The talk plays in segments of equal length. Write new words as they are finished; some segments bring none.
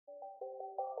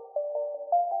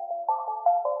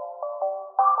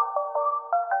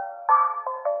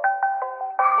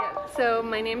So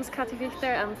my name is Katja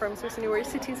Fiechter. I'm from Swiss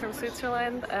Universities from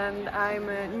Switzerland, and I'm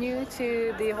new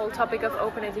to the whole topic of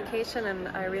open education, and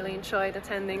I really enjoyed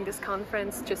attending this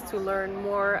conference just to learn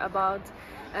more about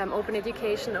open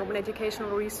education, open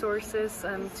educational resources,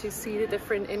 to see the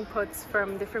different inputs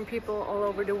from different people all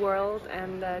over the world,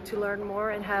 and to learn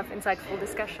more and have insightful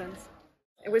discussions.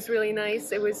 It was really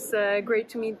nice. It was great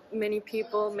to meet many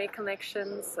people, make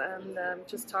connections, and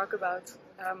just talk about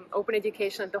open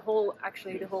education and the whole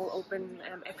open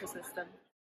ecosystem.